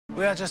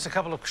We have just a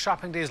couple of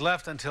shopping days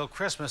left until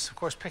Christmas. Of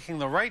course, picking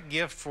the right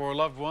gift for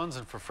loved ones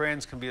and for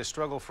friends can be a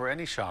struggle for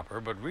any shopper,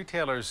 but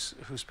retailers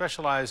who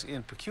specialize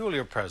in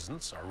peculiar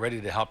presents are ready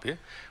to help you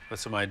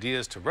with some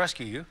ideas to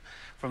rescue you.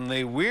 From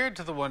the weird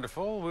to the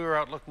wonderful, we were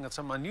out looking at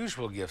some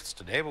unusual gifts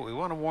today, but we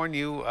want to warn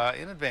you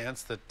in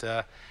advance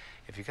that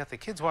if you got the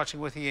kids watching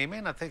with you, you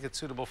may not think it's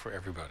suitable for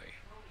everybody.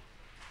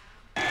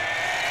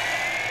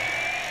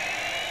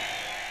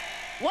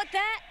 What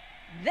that?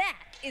 That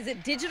is a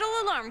digital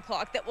alarm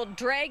clock that will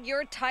drag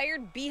your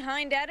tired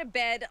behind out of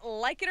bed,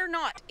 like it or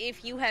not,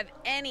 if you have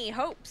any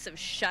hopes of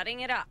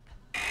shutting it up.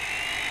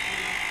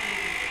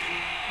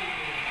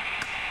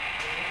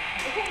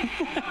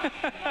 Emma,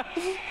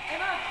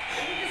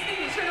 I need this thing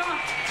to turn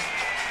off.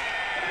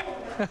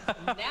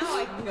 Now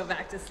I can go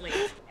back to sleep.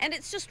 And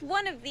it's just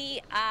one of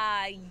the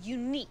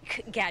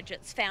unique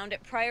gadgets found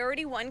at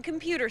Priority One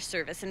Computer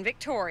Service in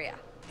Victoria.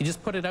 You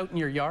just put it out in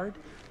your yard.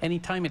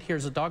 Anytime it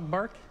hears a dog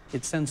bark,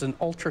 it sends an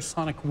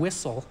ultrasonic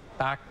whistle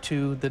back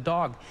to the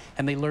dog,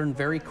 and they learn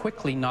very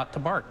quickly not to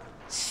bark.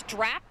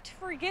 Strapped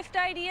for gift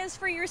ideas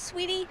for your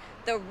sweetie?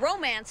 The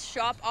Romance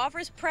Shop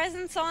offers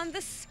presents on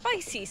the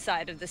spicy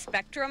side of the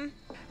spectrum.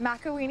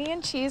 MacAweenie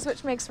and Cheese,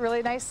 which makes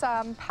really nice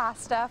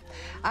pasta.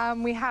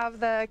 We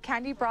have the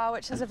candy bra,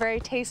 which is a very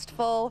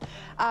tasteful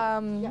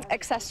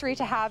accessory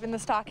to have in the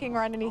stocking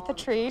or underneath the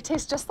tree. It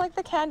tastes just like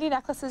the candy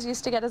necklaces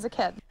used to get as a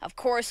kid. Of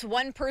course,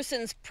 one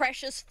person's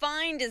precious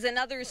find is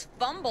another's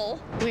fumble.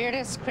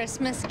 Weirdest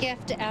Christmas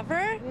gift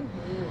ever?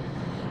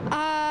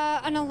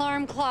 An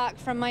alarm clock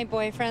from my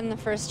boyfriend the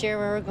first year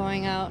we were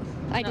going out.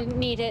 I didn't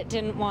need it,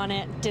 didn't want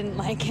it, didn't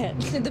like it.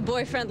 Did the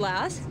boyfriend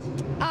last?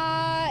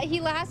 He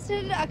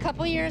lasted a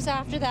couple years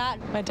after that.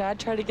 My dad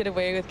tried to get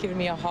away with giving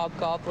me a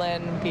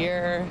Hobgoblin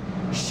beer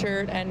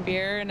shirt and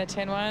beer in a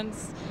tin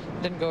once.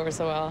 Didn't go over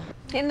so well.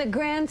 In the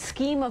grand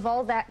scheme of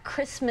all that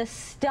Christmas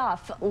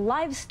stuff,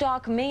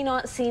 livestock may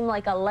not seem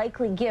like a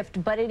likely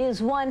gift, but it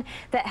is one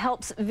that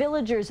helps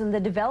villagers in the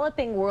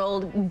developing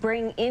world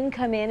bring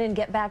income in and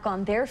get back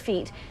on their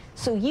feet.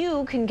 So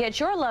you can get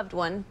your loved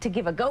one to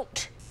give a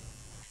goat.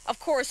 Of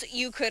course,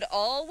 you could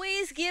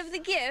always give the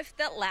gift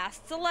that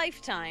lasts a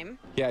lifetime.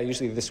 Yeah,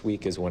 usually this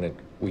week is when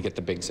we get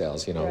the big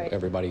sales. You know, right.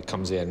 Everybody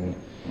comes in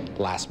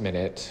last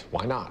minute.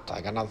 Why not? I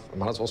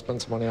might as well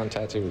spend some money on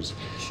tattoos.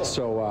 Sure.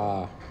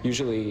 So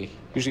usually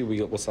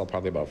we'll sell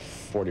probably about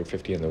 40 or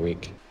 50 in the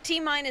week.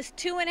 T-minus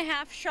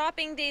 2.5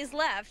 shopping days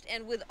left,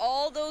 and with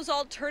all those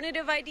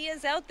alternative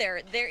ideas out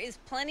there, there is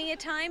plenty of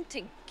time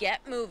to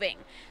get moving.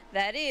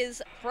 That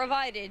is,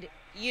 provided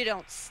you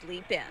don't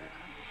sleep in.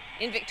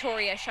 In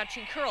Victoria,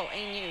 Shachi Curl,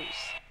 A News.